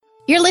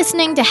You're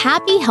listening to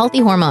Happy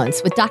Healthy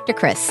Hormones with Dr.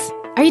 Chris.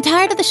 Are you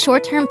tired of the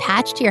short-term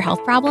patch to your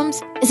health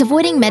problems? Is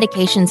avoiding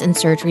medications and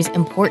surgeries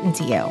important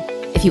to you?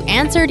 If you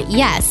answered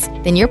yes,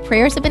 then your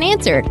prayers have been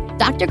answered.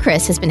 Dr.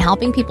 Chris has been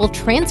helping people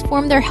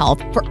transform their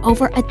health for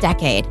over a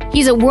decade.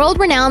 He's a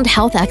world-renowned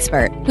health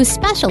expert who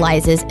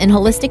specializes in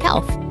holistic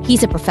health.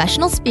 He's a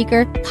professional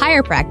speaker,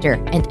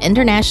 chiropractor, and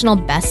international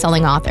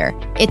best-selling author.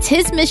 It's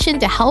his mission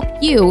to help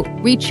you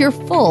reach your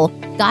full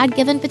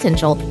God-given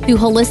potential through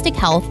holistic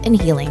health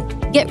and healing.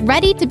 Get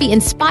ready to be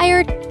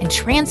inspired and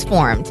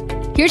transformed.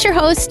 Here's your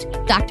host,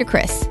 Dr.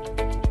 Chris.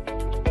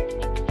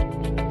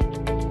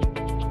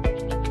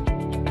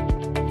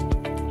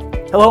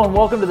 Hello and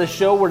welcome to the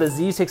show where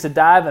disease takes a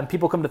dive and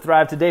people come to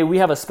thrive. Today we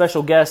have a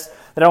special guest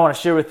that I want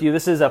to share with you.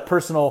 This is a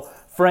personal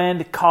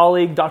friend,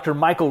 colleague, Dr.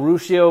 Michael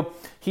Ruscio.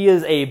 He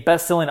is a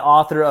best-selling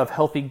author of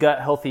Healthy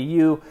Gut, Healthy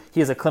You.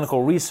 He is a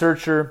clinical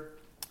researcher,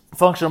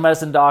 functional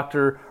medicine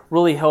doctor,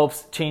 really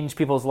helps change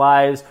people's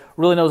lives,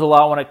 really knows a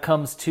lot when it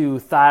comes to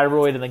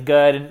thyroid and the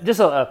gut, and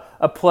just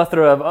a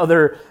plethora of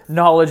other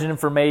knowledge and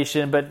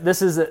information. But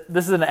this is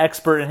an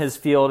expert in his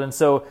field, and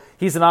so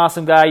he's an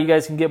awesome guy. You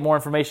guys can get more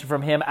information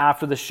from him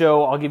after the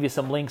show. I'll give you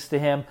some links to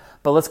him.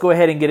 But let's go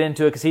ahead and get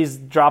into it because he's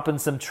dropping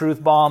some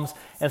truth bombs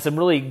and some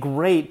really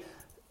great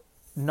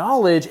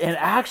knowledge and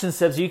action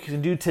steps you can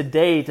do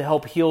today to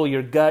help heal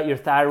your gut, your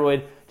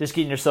thyroid, just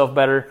getting yourself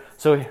better.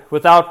 So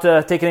without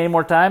taking any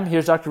more time,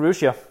 here's Dr.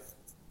 Ruscio.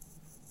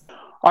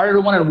 All right,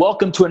 everyone, and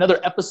welcome to another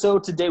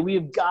episode. Today we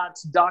have got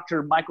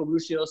Dr. Michael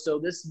Ruscio. So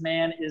this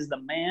man is the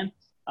man.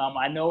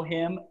 I know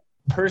him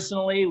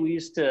personally. We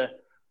used to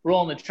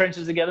roll in the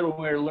trenches together when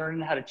we were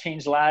learning how to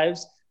change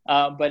lives.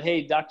 But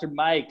hey, Dr.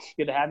 Mike,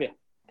 good to have you.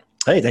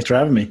 Hey, thanks for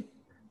having me.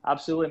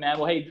 Absolutely, man.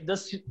 Well, hey,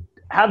 let's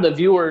have the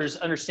viewers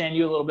understand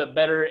you a little bit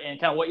better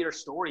and kind of what your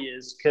story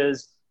is,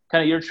 because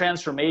kind of your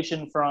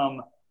transformation from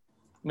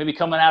maybe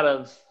coming out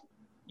of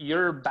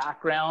your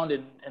background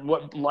and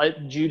what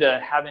led you to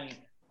having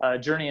a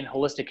journey in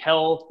holistic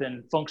health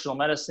and functional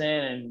medicine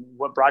and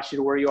what brought you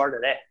to where you are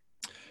today.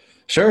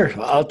 Sure.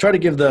 I'll try to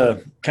give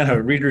the kind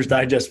of Reader's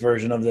Digest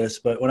version of this,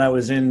 but when I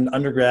was in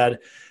undergrad,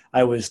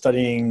 I was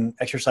studying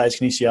exercise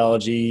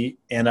kinesiology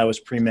and I was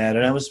pre-med,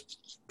 and I was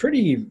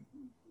pretty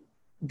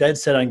dead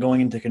set on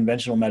going into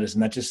conventional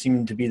medicine. That just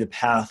seemed to be the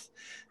path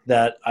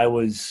that I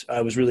was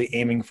really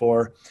aiming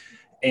for.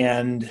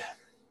 And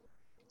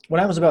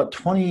when I was about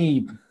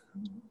 20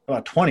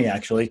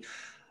 actually,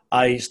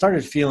 I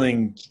started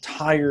feeling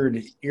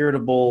tired,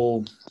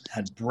 irritable,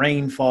 had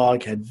brain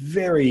fog, had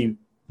very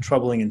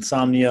troubling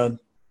insomnia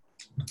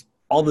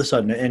all of a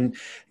sudden. And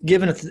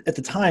given at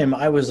the time,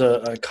 I was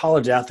a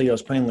college athlete, I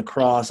was playing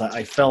lacrosse.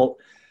 I felt,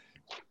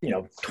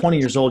 20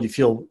 years old, you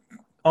feel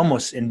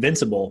almost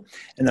invincible.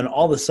 And then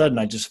all of a sudden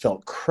I just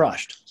felt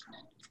crushed.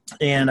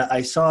 And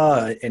I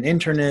saw an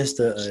internist,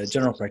 a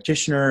general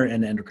practitioner,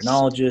 and an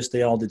endocrinologist.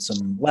 They all did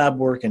some lab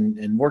work and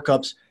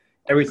workups.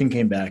 Everything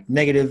came back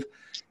negative.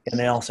 And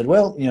they all said,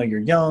 well, you're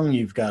young,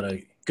 you've got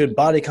a good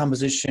body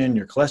composition,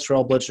 your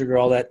cholesterol, blood sugar,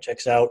 all that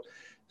checks out.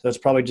 So it's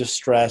probably just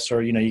stress,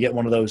 or, you get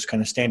one of those kind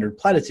of standard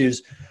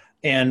platitudes.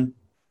 And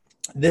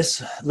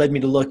this led me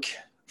to look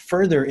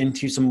further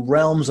into some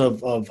realms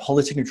of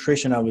holistic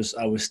nutrition I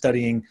was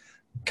studying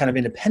kind of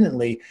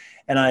independently.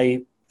 And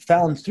I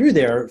found through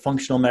there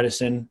functional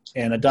medicine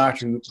and a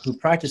doctor who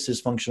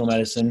practices functional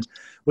medicine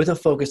with a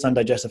focus on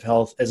digestive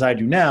health, as I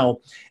do now.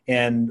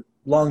 And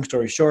long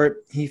story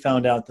short, he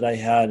found out that I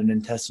had an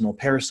intestinal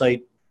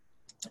parasite,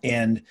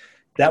 and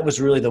that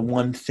was really the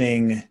one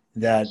thing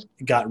that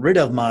got rid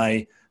of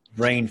my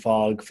brain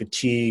fog,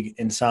 fatigue,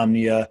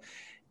 insomnia.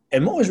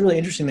 And what was really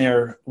interesting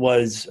there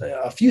was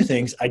a few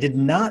things. I did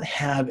not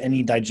have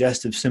any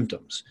digestive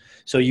symptoms.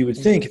 So you would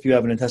think if you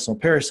have an intestinal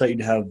parasite,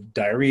 you'd have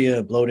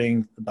diarrhea,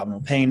 bloating,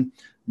 abdominal pain.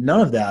 None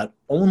of that,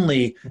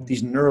 only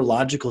these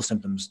neurological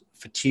symptoms: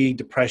 fatigue,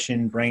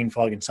 depression, brain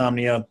fog,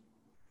 insomnia.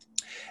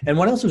 And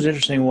what else was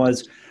interesting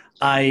was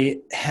I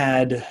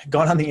had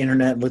gone on the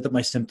internet, looked at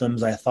my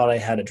symptoms. I thought I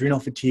had adrenal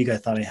fatigue. I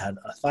thought I had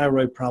a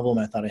thyroid problem.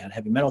 I thought I had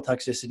heavy metal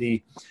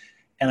toxicity.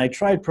 And I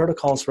tried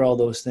protocols for all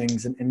those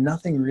things, and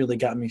nothing really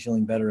got me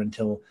feeling better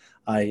until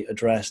I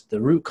addressed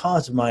the root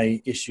cause of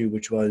my issue,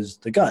 which was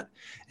the gut.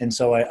 And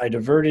so I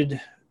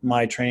diverted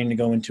my training to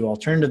go into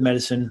alternative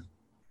medicine.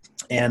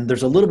 And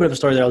there's a little bit of a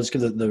story there. I'll just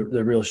give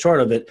the real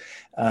short of it.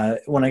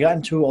 When I got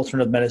into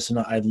alternative medicine,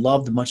 I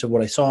loved much of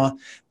what I saw,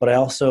 but I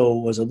also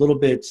was a little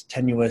bit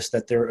tenuous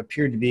that there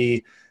appeared to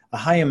be a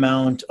high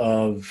amount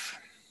of,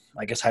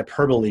 I guess,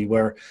 hyperbole,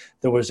 where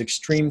there was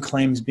extreme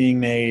claims being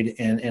made.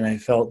 And I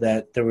felt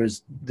that there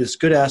was this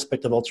good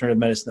aspect of alternative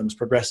medicine that was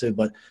progressive,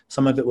 but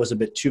some of it was a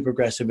bit too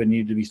progressive and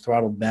needed to be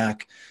throttled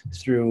back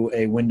through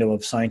a window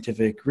of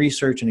scientific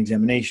research and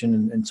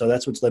examination. And so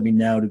that's what's led me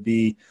now to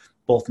be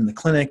both in the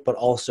clinic, but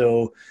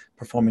also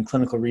performing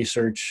clinical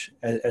research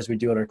as we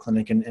do at our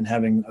clinic, and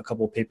having a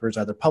couple of papers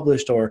either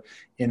published or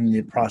in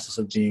the process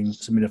of being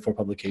submitted for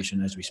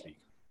publication as we speak.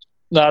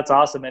 That's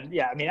awesome. And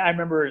yeah, I mean, I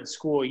remember in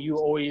school, you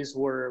always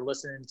were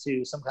listening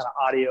to some kind of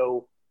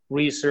audio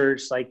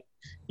research, like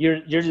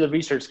you're the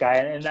research guy,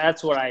 and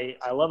that's what I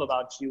love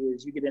about you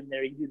is you get in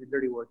there, you do the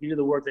dirty work, you do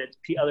the work that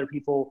other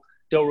people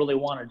don't really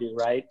want to do,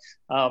 right?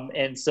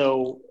 And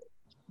so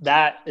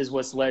that is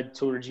what's led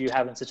towards you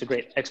having such a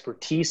great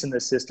expertise in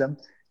this system.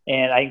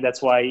 And I think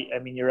that's why, I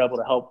mean, you're able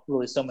to help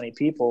really so many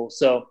people.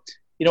 So,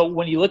 you know,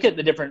 when you look at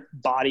the different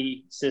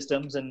body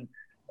systems and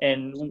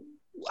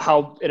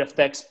how it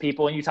affects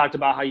people, and you talked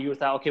about how you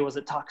thought, okay, was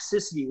it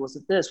toxicity? Was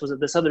it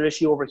this other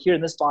issue over here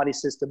in this body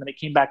system? And it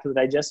came back to the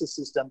digestive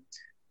system.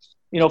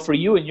 You know, for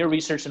you and your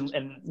research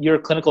and your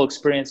clinical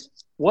experience,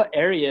 what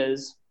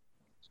areas,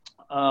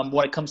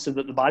 when it comes to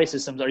the body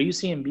systems, are you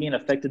seeing being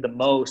affected the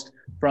most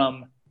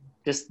from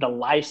just the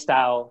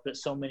lifestyle that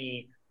so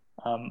many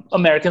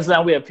Americans,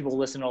 now we have people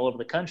listening all over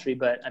the country,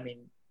 but I mean,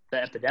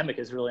 the epidemic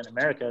is really in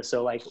America.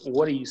 So like,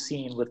 what are you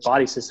seeing with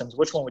body systems?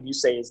 Which one would you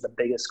say is the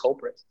biggest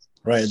culprit?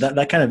 Right.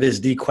 That kind of is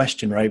the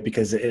question, right?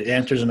 Because it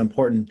answers an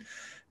important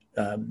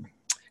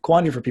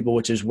quandary for people,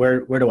 which is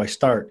where do I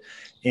start?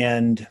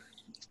 And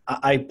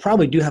I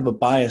probably do have a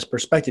biased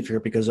perspective here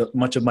because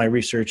much of my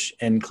research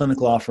and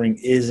clinical offering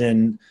is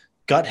in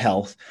gut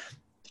health.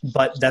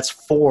 But that's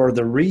for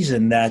the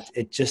reason that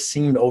it just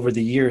seemed over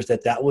the years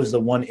that was the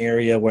one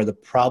area where the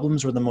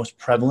problems were the most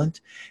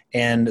prevalent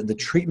and the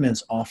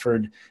treatments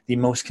offered the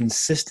most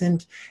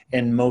consistent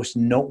and most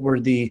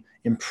noteworthy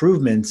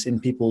improvements in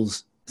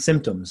people's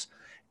symptoms.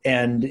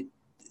 And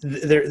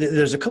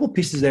there's a couple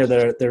pieces there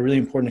that are really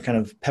important to kind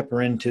of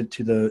pepper into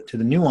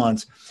the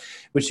nuance,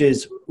 which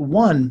is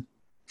one,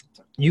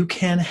 you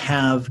can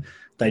have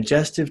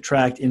digestive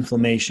tract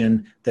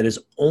inflammation that is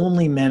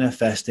only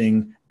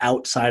manifesting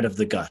outside of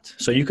the gut.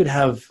 So you could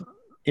have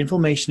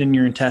inflammation in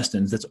your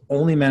intestines that's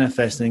only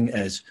manifesting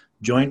as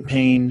joint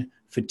pain,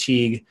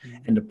 fatigue,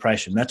 and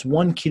depression. That's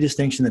one key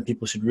distinction that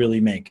people should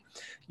really make.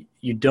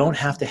 You don't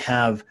have to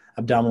have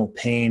abdominal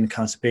pain,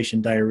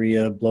 constipation,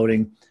 diarrhea,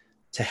 bloating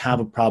to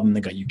have a problem in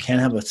the gut. You can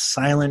have a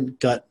silent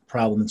gut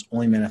problem that's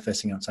only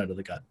manifesting outside of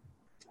the gut.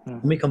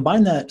 When we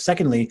combine that,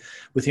 secondly,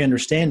 with the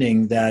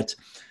understanding that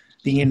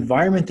the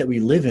environment that we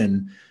live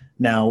in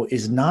now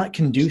is not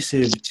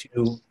conducive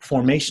to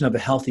formation of a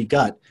healthy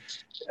gut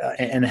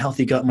and a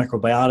healthy gut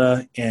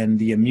microbiota and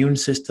the immune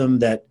system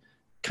that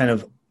kind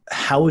of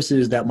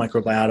houses that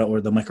microbiota, or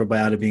the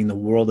microbiota being the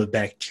world of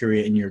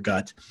bacteria in your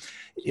gut.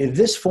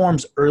 This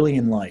forms early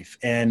in life,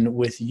 and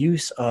with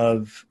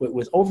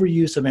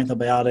overuse of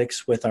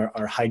antibiotics, with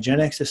our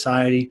hygienic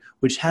society,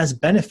 which has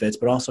benefits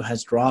but also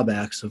has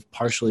drawbacks of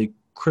partially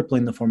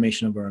crippling the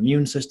formation of our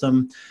immune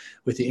system,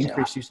 with the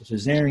increased use of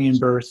cesarean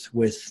birth,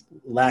 with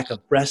lack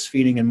of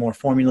breastfeeding and more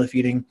formula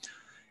feeding,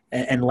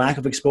 and lack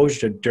of exposure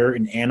to dirt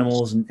and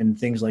animals and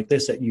things like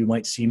this that you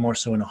might see more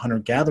so in a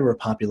hunter-gatherer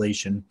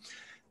population.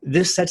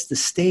 This sets the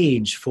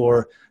stage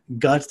for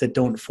guts that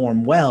don't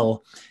form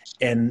well,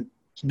 and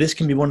this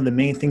can be one of the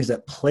main things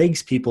that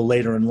plagues people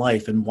later in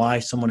life, and why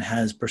someone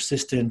has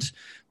persistent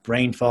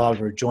brain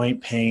fog or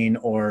joint pain,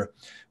 or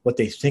what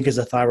they think is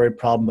a thyroid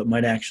problem, but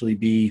might actually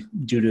be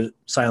due to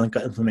silent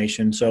gut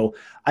inflammation. So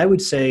I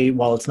would say,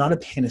 while it's not a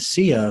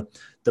panacea,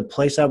 the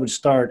place I would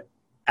start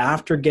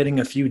after getting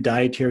a few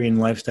dietary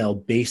and lifestyle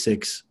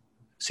basics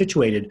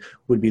situated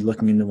would be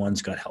looking into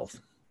one's gut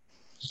health.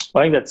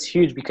 Well, I think that's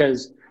huge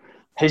because,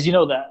 as you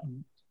know, that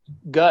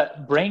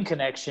gut-brain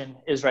connection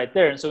is right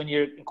there. And so when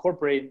you're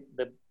incorporating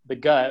the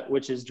gut,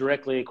 which is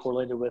directly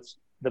correlated with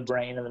the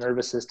brain and the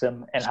nervous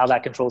system and how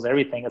that controls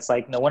everything, it's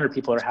like no wonder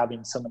people are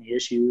having so many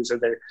issues, or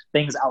there are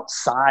things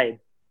outside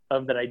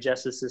of the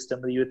digestive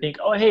system that you would think,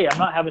 oh, hey, I'm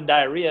not having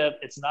diarrhea,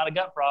 it's not a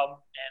gut problem.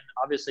 And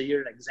obviously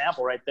you're an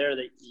example right there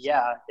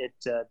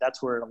that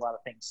that's where a lot of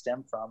things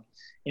stem from.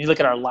 And you look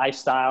at our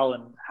lifestyle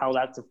and how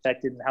that's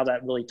affected and how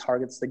that really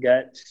targets the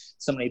gut.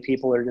 So many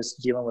people are just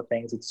dealing with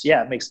things.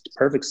 It makes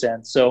perfect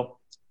sense. So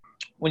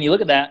when you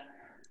look at that,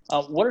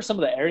 what are some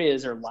of the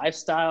areas or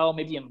lifestyle,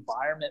 maybe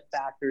environment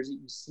factors that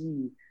you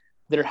see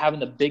that are having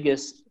the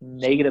biggest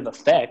negative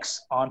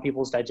effects on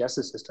people's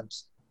digestive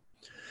systems?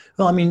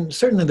 Well, I mean,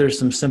 certainly there's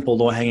some simple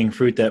low-hanging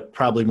fruit that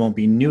probably won't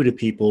be new to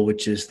people,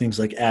 which is things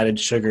like added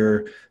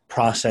sugar,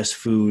 processed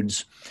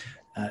foods.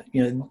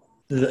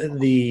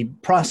 The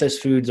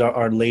processed foods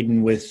are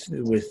laden with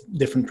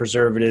different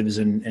preservatives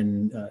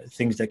and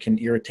things that can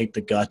irritate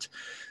the gut.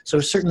 So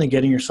certainly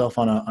getting yourself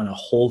on a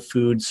whole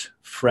foods,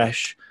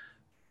 fresh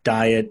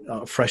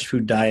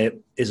food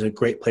diet is a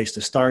great place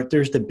to start.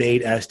 There's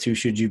debate as to,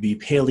 should you be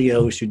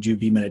paleo? Should you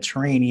be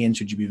Mediterranean?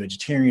 Should you be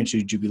vegetarian?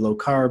 Should you be low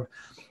carb?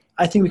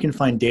 I think we can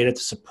find data to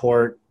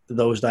support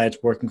those diets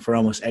working for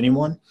almost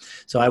anyone.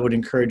 So I would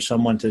encourage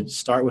someone to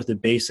start with the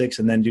basics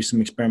and then do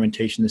some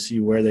experimentation to see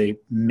where they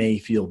may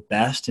feel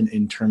best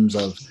in terms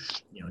of,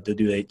 do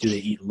they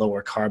eat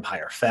lower carb,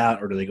 higher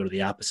fat, or do they go to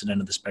the opposite end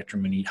of the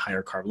spectrum and eat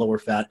higher carb, lower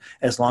fat,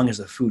 as long as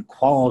the food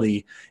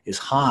quality is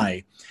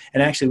high.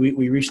 And actually,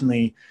 we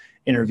recently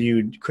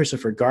interviewed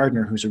Christopher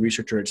Gardner, who's a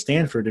researcher at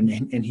Stanford,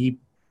 and he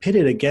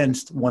pitted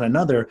against one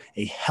another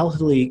a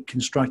healthily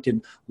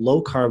constructed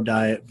low carb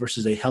diet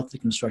versus a healthily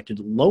constructed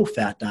low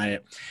fat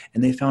diet.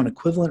 And they found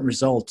equivalent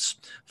results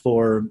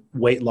for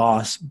weight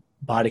loss,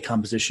 body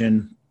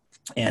composition,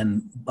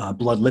 and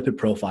blood lipid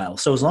profile.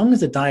 So as long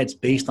as the diet's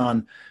based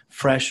on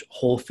fresh,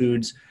 whole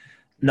foods,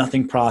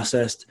 nothing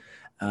processed,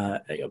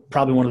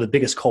 probably one of the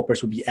biggest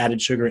culprits would be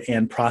added sugar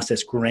and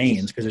processed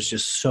grains, because it's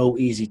just so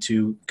easy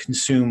to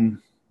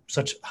consume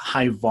such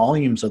high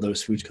volumes of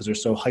those foods because they're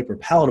so hyper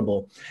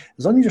palatable.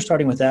 As long as you're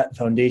starting with that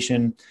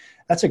foundation,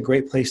 that's a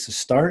great place to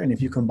start. And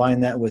if you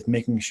combine that with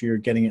making sure you're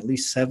getting at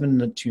least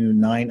 7 to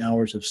 9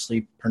 hours of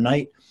sleep per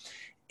night,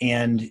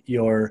 and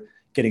you're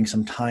getting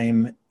some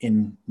time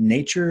in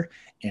nature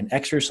and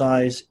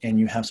exercise, and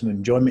you have some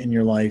enjoyment in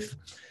your life,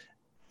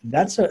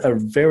 that's a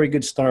very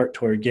good start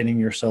toward getting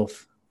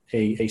yourself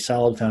a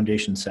solid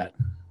foundation set.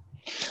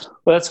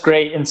 Well, that's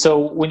great. And so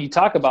when you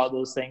talk about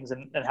those things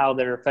and how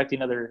they're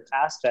affecting other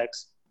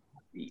aspects,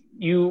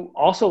 you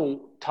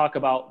also talk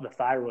about the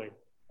thyroid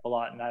a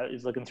lot. And I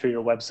was looking through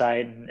your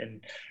website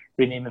and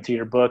reading even through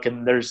your book,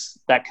 and there's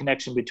that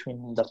connection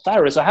between the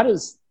thyroid. So how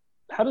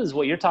does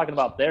what you're talking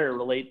about there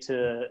relate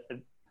to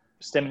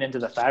stemming into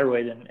the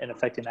thyroid and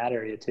affecting that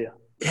area too?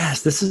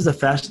 Yes, this is a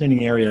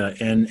fascinating area.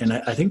 And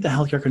I think the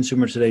healthcare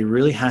consumer today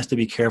really has to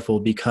be careful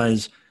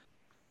because,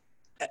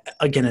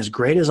 again, as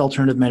great as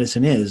alternative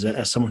medicine is,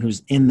 as someone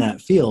who's in that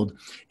field,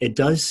 it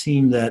does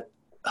seem that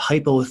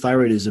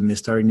hypothyroidism is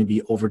starting to be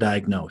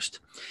overdiagnosed.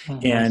 Mm-hmm.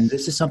 And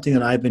this is something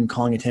that I've been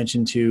calling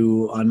attention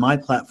to on my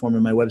platform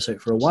and my website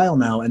for a while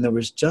now. And there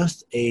was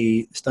just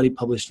a study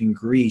published in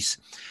Greece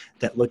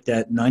that looked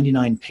at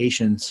 99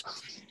 patients.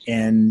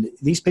 And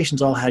these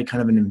patients all had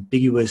kind of an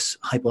ambiguous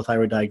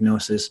hypothyroid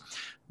diagnosis.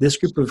 This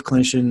group of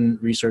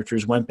clinician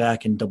researchers went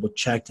back and double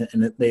checked,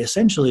 and they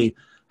essentially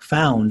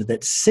found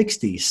that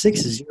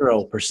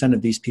 60%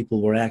 of these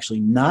people were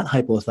actually not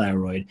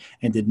hypothyroid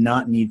and did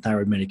not need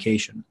thyroid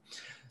medication.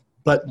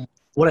 But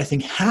what I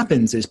think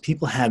happens is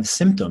people have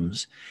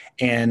symptoms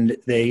and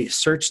they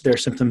search their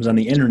symptoms on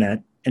the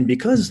internet. And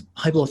because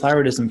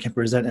hypothyroidism can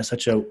present as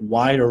such a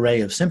wide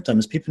array of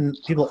symptoms,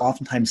 people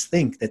oftentimes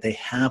think that they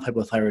have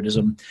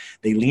hypothyroidism.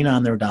 They lean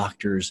on their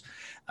doctors,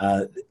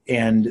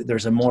 and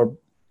there's a more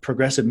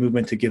progressive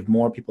movement to give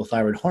more people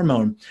thyroid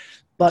hormone.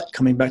 But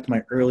coming back to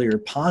my earlier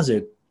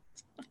posit,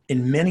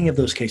 in many of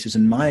those cases,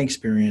 in my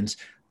experience,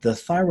 the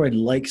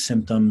thyroid-like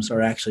symptoms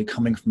are actually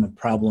coming from a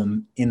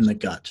problem in the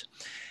gut.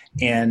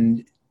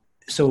 And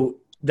so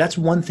that's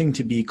one thing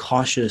to be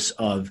cautious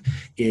of,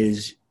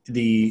 is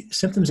the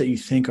symptoms that you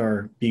think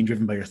are being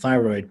driven by your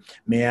thyroid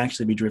may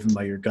actually be driven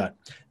by your gut.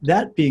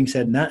 That being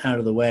said, and that out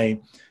of the way,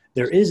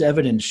 there is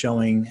evidence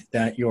showing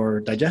that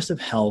your digestive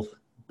health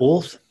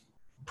both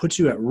puts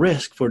you at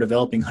risk for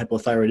developing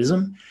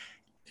hypothyroidism.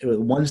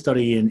 One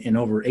study in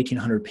over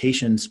 1,800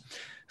 patients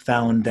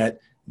found that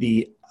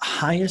the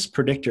highest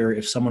predictor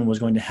if someone was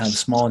going to have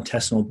small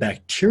intestinal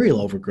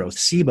bacterial overgrowth,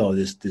 SIBO,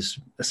 this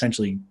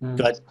essentially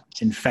gut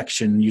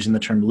infection, using the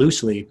term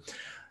loosely,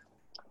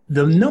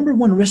 the number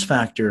one risk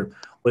factor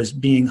was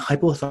being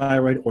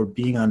hypothyroid or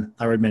being on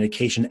thyroid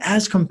medication,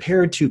 as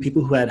compared to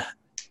people who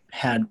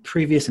had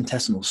previous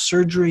intestinal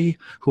surgery,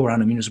 who were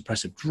on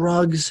immunosuppressive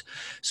drugs.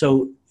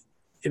 So,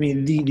 I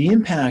mean, the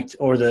impact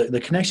or the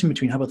connection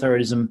between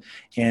hypothyroidism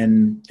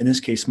and, in this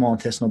case, small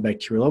intestinal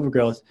bacterial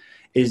overgrowth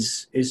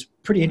is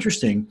pretty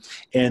interesting.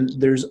 And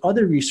there's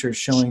other research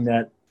showing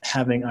that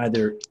having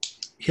either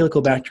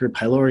Helicobacter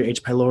pylori,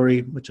 H.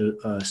 pylori, which is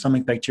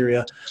stomach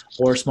bacteria,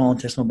 or small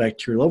intestinal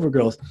bacterial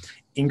overgrowth,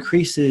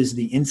 increases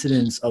the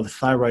incidence of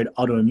thyroid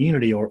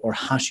autoimmunity or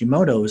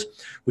Hashimoto's,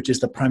 which is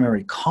the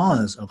primary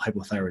cause of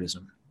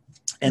hypothyroidism.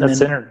 And that's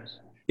interesting.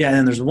 Yeah, and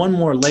then there's one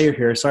more layer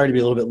here. Sorry to be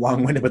a little bit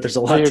long-winded, but there's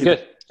a lot to the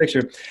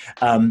picture.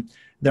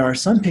 There are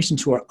some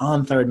patients who are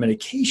on thyroid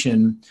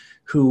medication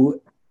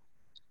who,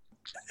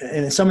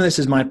 and some of this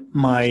is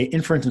my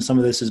inference and some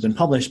of this has been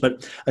published,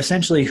 but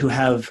essentially who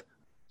have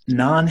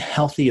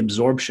non-healthy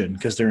absorption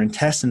because their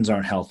intestines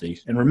aren't healthy.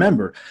 And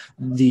remember,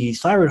 the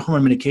thyroid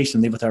hormone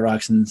medication,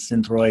 levothyroxine,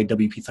 Synthroid,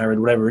 WP thyroid,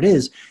 whatever it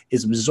is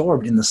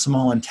absorbed in the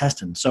small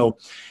intestine. So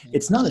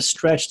it's not a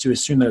stretch to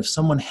assume that if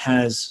someone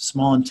has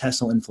small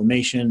intestinal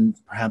inflammation,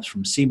 perhaps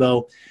from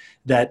SIBO,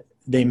 that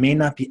they may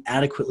not be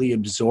adequately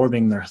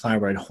absorbing their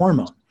thyroid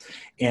hormone.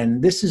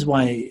 And this is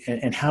why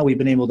and how we've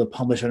been able to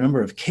publish a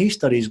number of case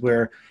studies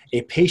where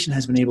a patient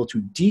has been able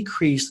to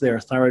decrease their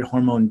thyroid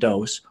hormone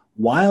dose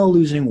while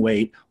losing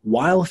weight,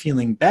 while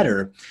feeling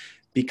better,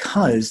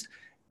 because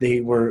they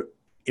were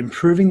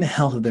improving the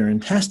health of their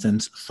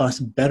intestines, thus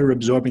better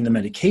absorbing the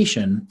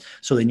medication.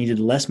 So they needed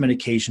less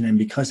medication. And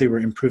because they were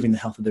improving the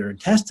health of their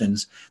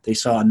intestines, they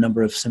saw a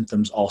number of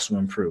symptoms also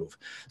improve.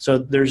 So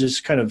there's this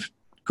kind of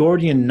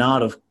Gordian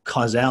knot of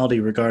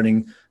causality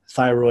regarding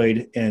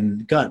thyroid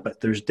and gut,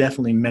 but there's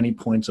definitely many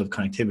points of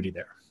connectivity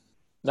there.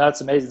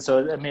 That's amazing.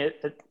 So, I mean,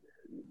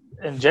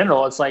 in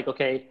general, it's like,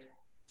 okay,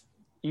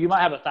 you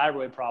might have a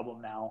thyroid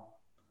problem now,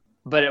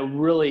 but it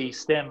really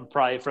stemmed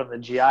probably from the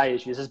GI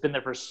issues. It's been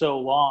there for so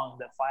long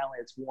that finally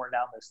it's worn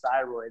down this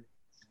thyroid.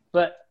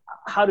 But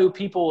how do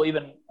people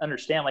even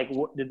understand, like,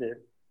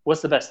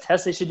 what's the best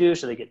test they should do?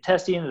 Should they get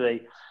testing? Do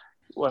they,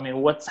 I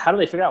mean, how do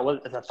they figure out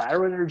what it's a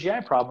thyroid or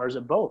GI problem, or is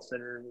it both?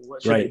 Or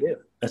what should they do?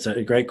 That's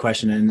a great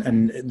question,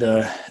 and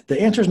the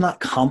answer is not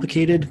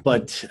complicated,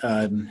 but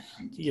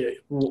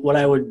what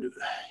I would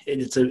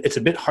it's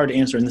a bit hard to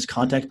answer in this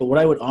context. But what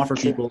I would offer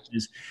people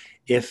is,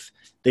 if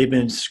they've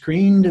been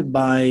screened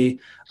by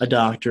a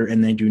doctor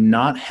and they do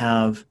not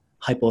have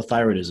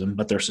hypothyroidism,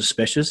 but they're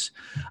suspicious,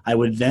 I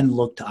would then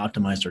look to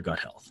optimize their gut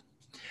health.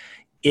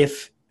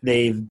 If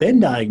they've been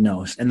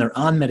diagnosed and they're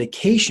on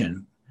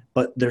medication,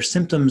 but their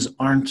symptoms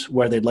aren't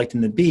where they'd like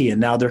them to be, and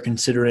now they're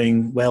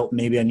considering, well,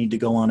 maybe I need to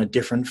go on a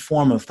different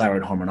form of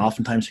thyroid hormone.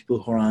 Oftentimes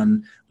people who are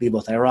on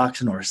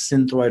levothyroxine or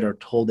Synthroid are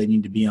told they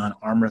need to be on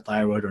Armour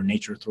Thyroid or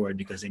Nature Thyroid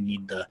because they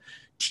need the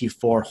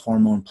T4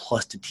 hormone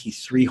plus the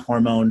T3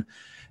 hormone.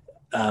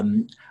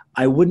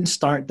 I wouldn't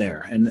start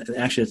there. And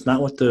actually, it's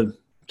not what the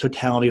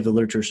totality of the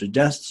literature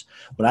suggests.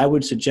 What I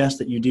would suggest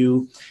that you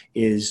do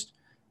is,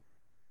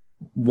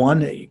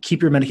 one,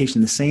 keep your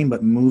medication the same,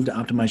 but move to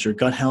optimize your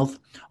gut health.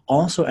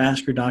 Also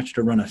ask your doctor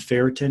to run a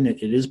ferritin.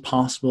 It is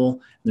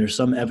possible. There's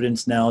some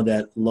evidence now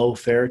that low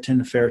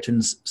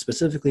ferritin's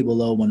specifically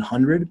below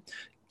 100,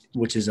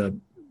 which is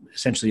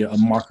essentially a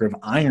marker of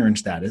iron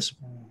status.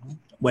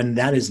 When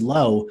that is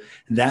low,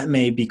 that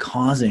may be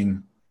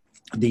causing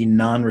the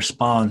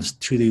non-response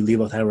to the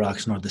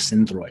levothyroxine or the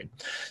Synthroid.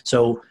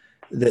 So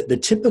the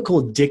typical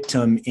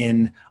dictum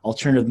in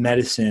alternative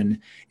medicine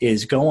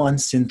is go on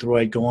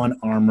Synthroid, go on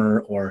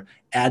Armour, or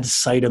add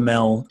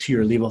Cytomel to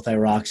your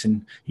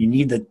levothyroxine. You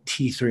need the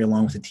T3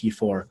 along with the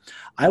T4.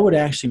 I would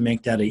actually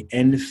make that an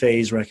end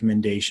phase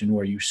recommendation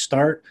where you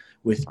start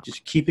with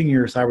just keeping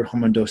your thyroid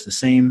hormone dose the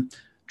same,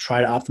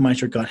 try to optimize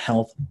your gut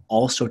health,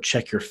 also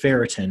check your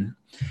ferritin.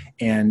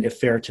 And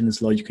if ferritin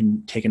is low, you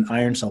can take an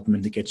iron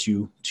supplement that gets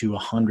you to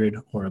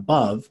 100 or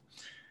above.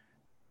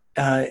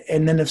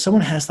 And then if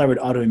someone has thyroid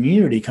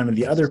autoimmunity, kind of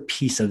the other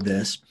piece of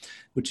this,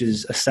 which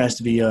is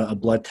assessed via a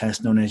blood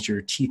test known as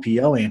your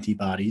TPO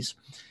antibodies,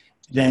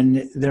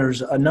 then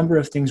there's a number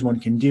of things one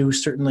can do.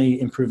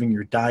 Certainly improving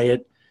your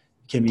diet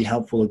can be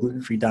helpful. A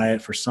gluten-free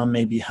diet for some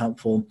may be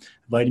helpful.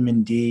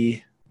 Vitamin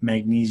D,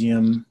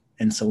 magnesium,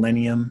 and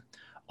selenium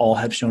all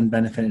have shown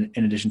benefit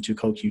in addition to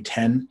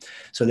CoQ10.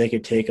 So they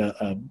could take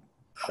a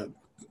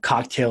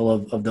cocktail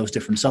of those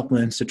different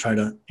supplements to try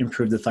to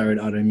improve the thyroid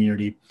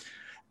autoimmunity.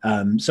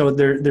 So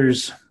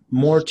there's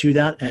more to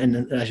that,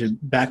 and I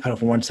should backpedal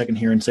for 1 second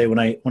here and say when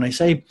I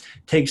say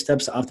take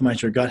steps to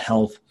optimize your gut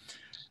health,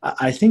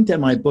 I think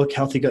that my book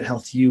Healthy Gut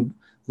Health You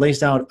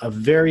lays out a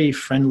very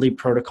friendly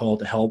protocol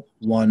to help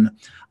one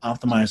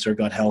optimize their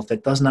gut health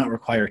that does not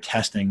require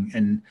testing.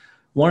 And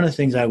one of the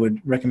things I would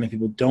recommend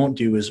people don't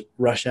do is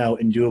rush out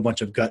and do a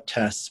bunch of gut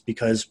tests,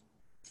 because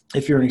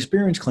if you're an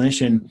experienced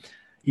clinician,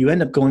 you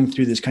end up going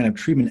through this kind of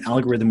treatment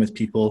algorithm with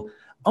people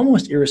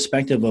almost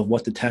irrespective of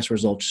what the test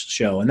results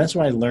show. And that's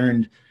what I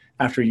learned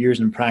after years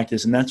in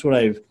practice. And that's what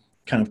I've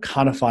kind of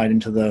codified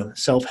into the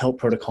self-help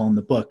protocol in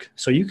the book.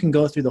 So you can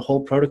go through the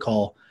whole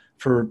protocol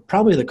for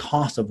probably the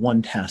cost of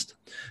one test.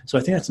 So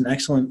I think that's an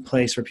excellent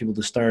place for people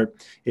to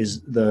start,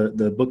 is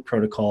the book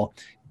protocol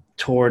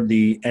toward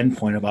the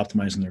endpoint of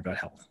optimizing their gut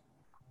health.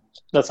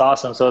 That's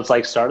awesome. So it's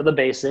like start at the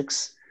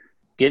basics,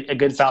 get a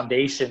good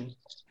foundation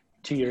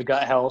to your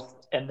gut health,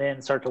 and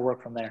then start to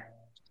work from there.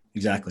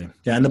 Exactly.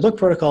 Yeah. And the book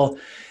protocol,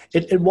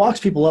 it walks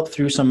people up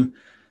through some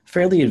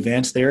fairly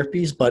advanced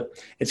therapies, but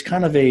it's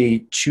kind of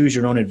a choose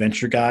your own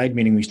adventure guide,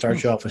 meaning we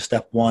start you off with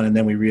step 1 and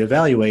then we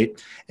reevaluate.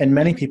 And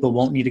many people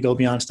won't need to go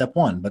beyond step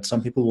 1, but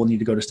some people will need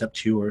to go to step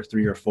 2 or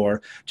 3 or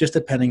 4, just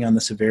depending on the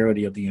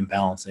severity of the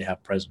imbalance they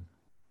have present.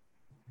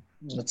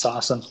 That's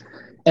awesome.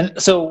 And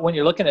so when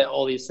you're looking at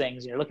all these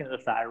things, you're looking at the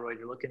thyroid,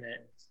 you're looking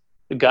at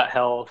the gut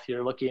health,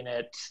 you're looking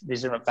at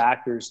these different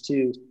factors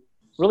too.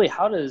 Really,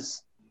 how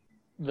does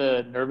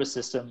the nervous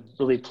system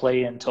really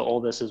play into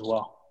all this as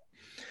well?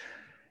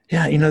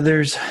 Yeah,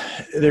 there's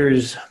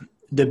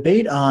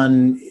debate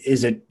on,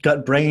 is it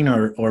gut brain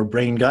or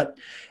brain gut?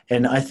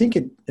 And I think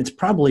it's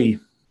probably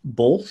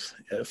both.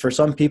 For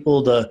some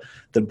people, the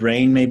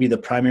brain may be the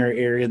primary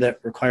area that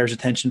requires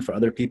attention. For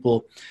other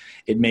people,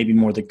 it may be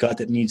more the gut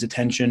that needs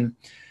attention.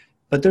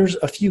 But there's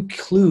a few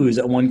clues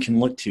that one can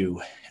look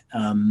to.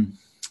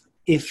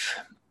 If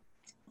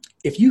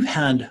you've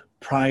had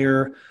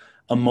prior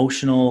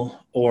emotional,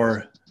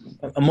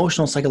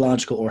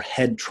 psychological, or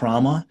head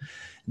trauma,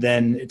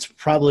 then it's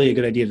probably a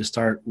good idea to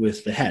start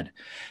with the head.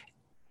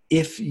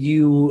 If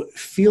you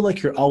feel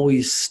like you're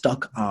always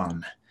stuck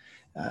on,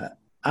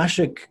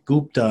 Ashok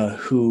Gupta,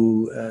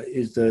 who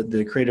is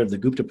the creator of the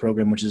Gupta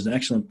program, which is an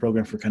excellent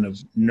program for kind of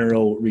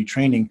neuro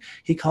retraining,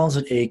 he calls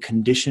it a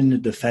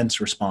conditioned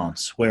defense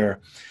response, where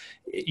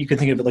you can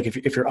think of it like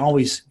if you're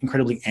always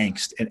incredibly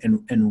angst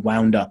and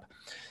wound up.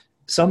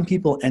 Some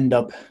people end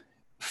up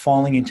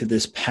falling into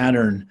this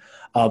pattern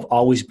of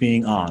always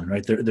being on,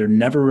 right? They're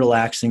never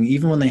relaxing.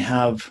 Even when they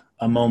have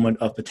a moment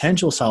of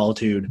potential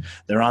solitude,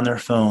 they're on their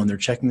phone, they're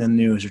checking the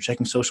news, they're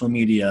checking social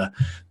media,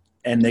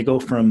 and they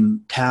go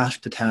from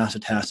task to task to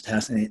task to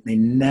task, and they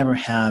never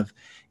have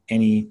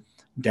any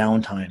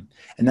downtime.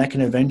 And that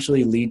can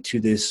eventually lead to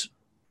this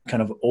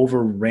kind of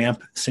over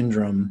ramp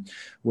syndrome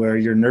where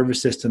your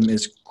nervous system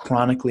is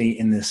chronically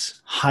in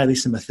this highly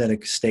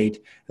sympathetic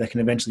state that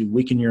can eventually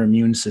weaken your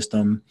immune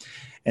system.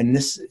 And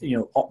this,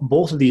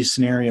 both of these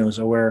scenarios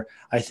are where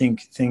I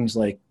think things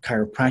like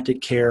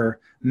chiropractic care,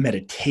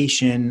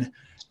 meditation,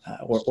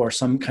 or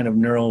some kind of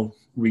neural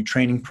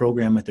retraining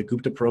program like the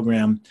Gupta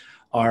program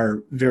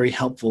are very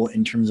helpful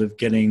in terms of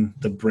getting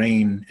the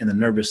brain and the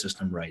nervous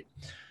system right.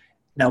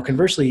 Now,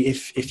 conversely,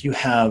 if you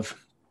have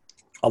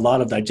a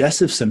lot of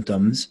digestive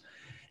symptoms,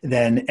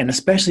 then, and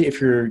especially if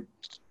your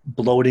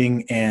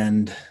bloating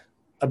and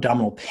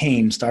abdominal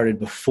pain started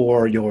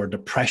before your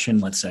depression,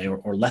 let's say,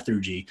 or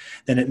lethargy,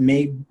 then it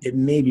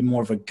may be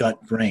more of a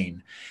gut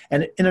brain.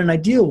 And in an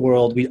ideal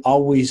world, we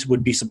always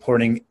would be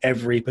supporting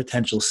every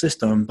potential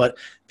system, but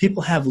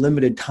people have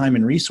limited time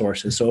and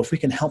resources. So if we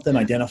can help them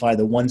identify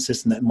the one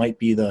system that might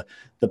be the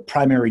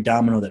primary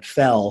domino that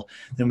fell,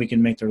 then we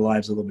can make their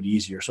lives a little bit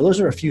easier. So those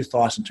are a few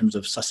thoughts in terms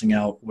of sussing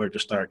out where to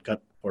start,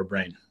 gut or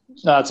brain.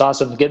 No, that's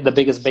awesome. Getting the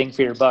biggest bang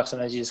for your buck.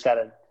 Sometimes you just got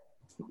to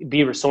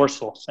be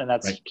resourceful, and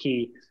that's right.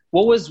 Key.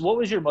 What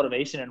was your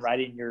motivation in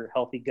writing your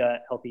Healthy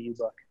Gut, Healthy You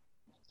book?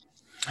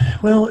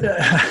 Well,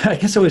 I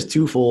guess it was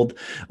twofold.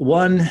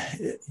 One,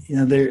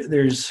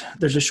 there's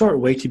a short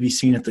wait to be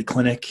seen at the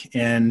clinic,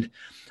 and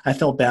I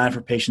felt bad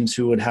for patients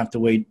who would have to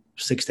wait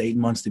 6 to 8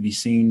 months to be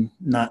seen,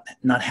 not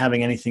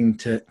having anything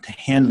to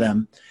hand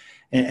them.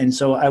 And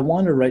so I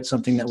wanted to write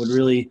something that would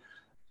really,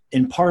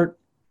 in part,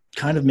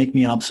 kind of make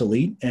me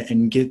obsolete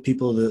and give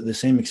people the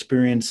same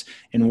experience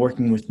in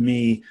working with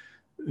me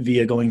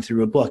via going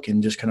through a book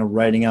and just kind of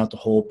writing out the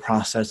whole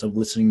process of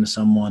listening to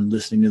someone,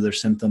 listening to their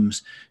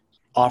symptoms,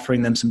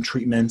 offering them some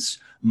treatments,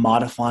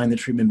 modifying the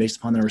treatment based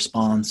upon their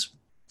response,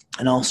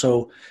 and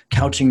also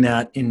couching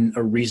that in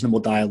a reasonable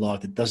dialogue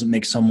that doesn't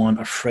make someone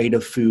afraid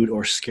of food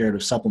or scared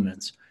of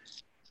supplements.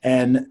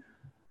 And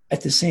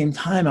at the same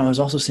time, I was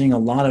also seeing a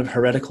lot of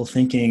heretical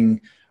thinking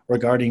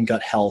regarding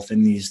gut health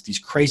and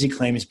these crazy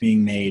claims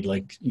being made,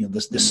 like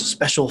this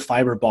special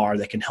fiber bar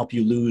that can help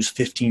you lose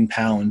 15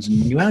 pounds.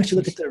 And when you actually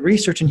look at the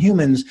research in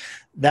humans,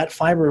 that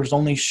fiber was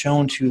only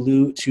shown to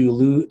lead to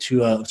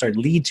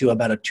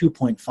about a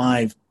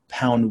 2.5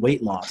 pound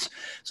weight loss.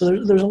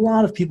 So there's a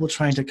lot of people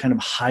trying to kind of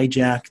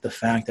hijack the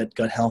fact that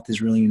gut health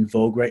is really in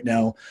vogue right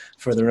now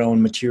for their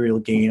own material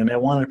gain. And I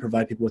wanted to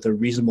provide people with a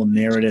reasonable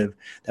narrative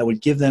that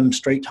would give them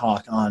straight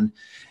talk on,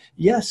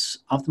 yes,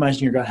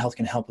 optimizing your gut health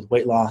can help with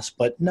weight loss,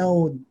 but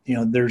no,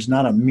 there's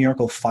not a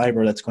miracle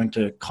fiber that's going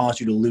to cause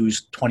you to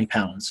lose 20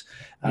 pounds.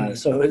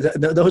 So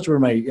those were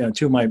my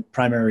two of my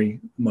primary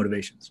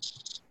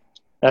motivations.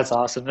 That's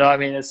awesome. No, I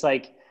mean, it's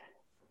like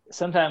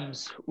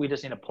sometimes we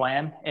just need a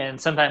plan, and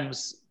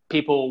sometimes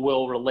people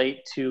will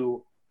relate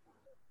to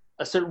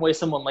a certain way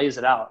someone lays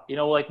it out.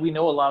 Like we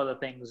know a lot of the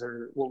things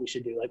are what we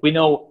should do. Like we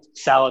know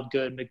salad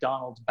good,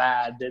 McDonald's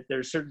bad, that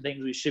there's certain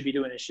things we should be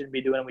doing and shouldn't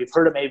be doing. And we've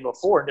heard it made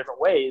before in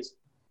different ways,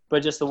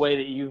 but just the way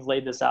that you've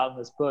laid this out in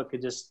this book,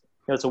 it just,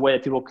 it's a way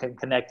that people can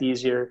connect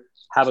easier,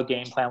 have a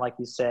game plan, like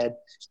you said.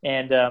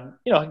 And,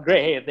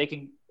 great. Hey, if they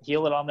can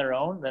heal it on their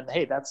own, then,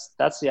 hey, that's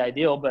the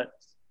ideal. But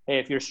hey,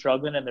 if you're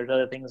struggling and there's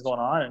other things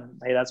going on,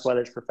 and hey, that's why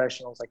there's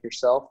professionals like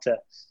yourself to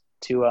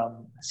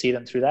see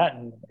them through that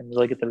and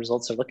really get the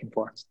results they're looking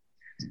for.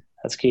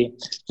 That's key.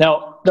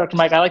 Now, Dr.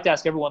 Mike, I like to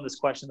ask everyone this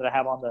question that I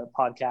have on the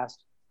podcast.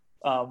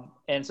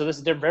 And so this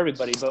is different for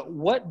everybody, but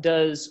what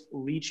does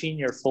reaching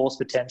your fullest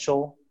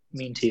potential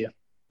mean to you?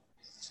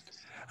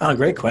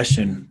 Great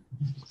question.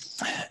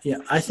 Yeah,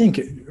 I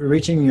think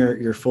reaching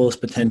your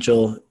fullest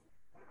potential,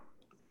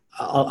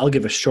 I'll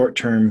give a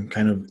short-term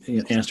kind of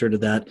answer to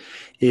that,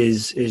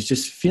 is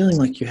just feeling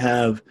like you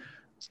have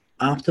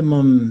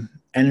optimum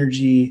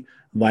energy,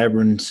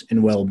 vibrance,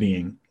 and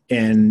well-being.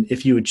 And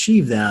if you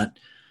achieve that,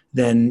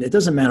 then it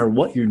doesn't matter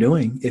what you're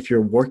doing. If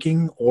you're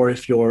working, or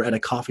if you're at a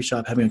coffee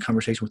shop having a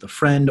conversation with a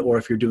friend, or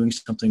if you're doing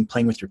something,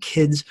 playing with your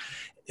kids,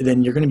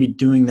 then you're going to be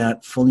doing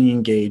that fully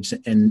engaged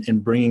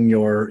and bringing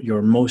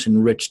your most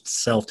enriched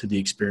self to the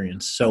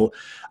experience. So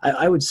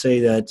I would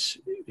say that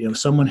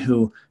someone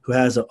who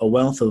has a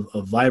wealth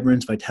of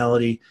vibrance,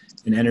 vitality,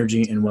 and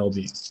energy and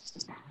well-being.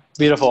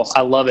 Beautiful.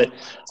 I love it.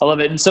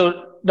 And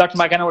so, Dr.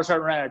 Mike, I know we're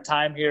starting to run out of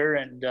time here,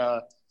 and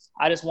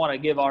I just want to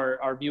give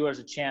our viewers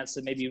a chance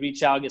to maybe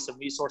reach out, get some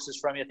resources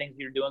from you, things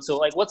you're doing. So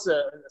like, what's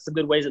some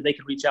good ways that they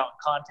can reach out and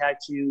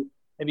contact you,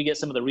 maybe get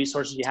some of the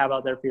resources you have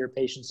out there for your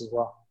patients as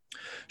well?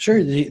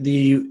 Sure.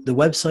 The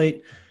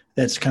website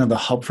that's kind of the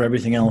hub for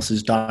everything else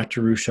is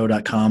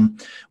drruscio.com,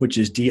 which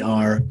is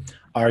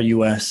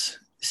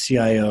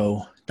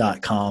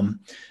drruscio.com.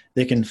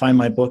 They can find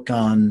my book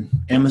on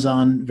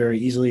Amazon very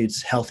easily.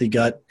 It's Healthy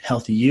Gut,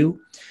 Healthy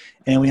You.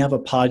 And we have a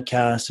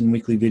podcast and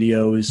weekly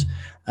videos.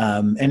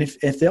 And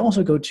if they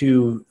also go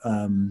to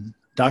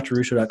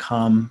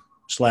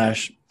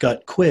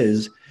drruscio.com/gut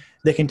quiz,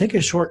 they can take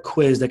a short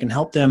quiz that can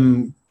help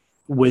them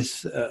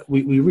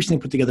we recently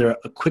put together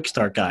a quick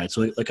start guide.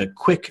 So like a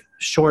quick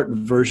short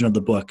version of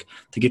the book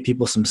to give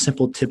people some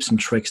simple tips and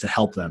tricks to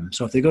help them.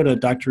 So if they go to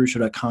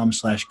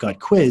drruscio.com/gut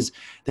quiz,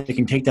 they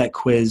can take that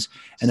quiz,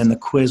 and then the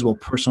quiz will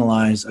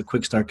personalize a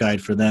quick start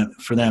guide for them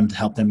to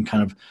help them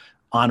kind of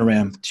on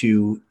ramp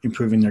to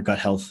improving their gut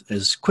health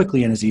as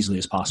quickly and as easily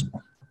as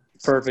possible.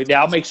 Perfect.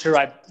 Yeah, I'll make sure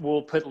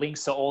we'll put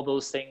links to all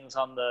those things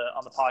on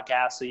the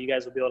podcast, so you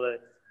guys will be able to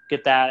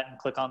get that and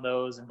click on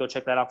those and go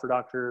check that out for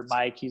Dr.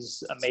 Mike.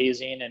 He's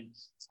amazing. And,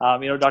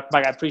 Dr.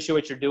 Mike, I appreciate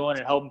what you're doing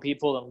and helping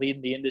people and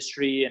leading the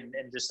industry and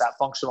just that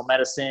functional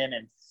medicine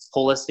and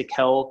holistic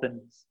health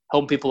and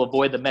helping people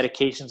avoid the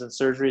medications and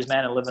surgeries,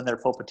 man, and live in their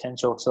full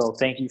potential. So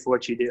thank you for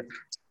what you do.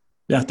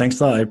 Yeah,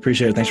 thanks a lot. I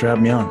appreciate it. Thanks for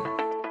having me on.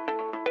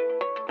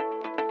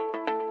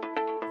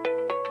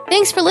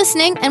 Thanks for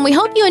listening, and we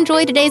hope you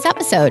enjoyed today's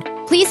episode.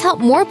 Please help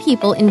more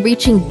people in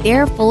reaching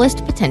their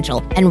fullest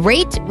potential and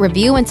rate,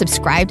 review, and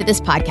subscribe to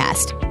this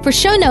podcast. For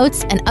show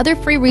notes and other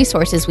free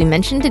resources we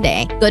mentioned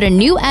today, go to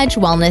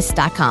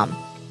newedgewellness.com.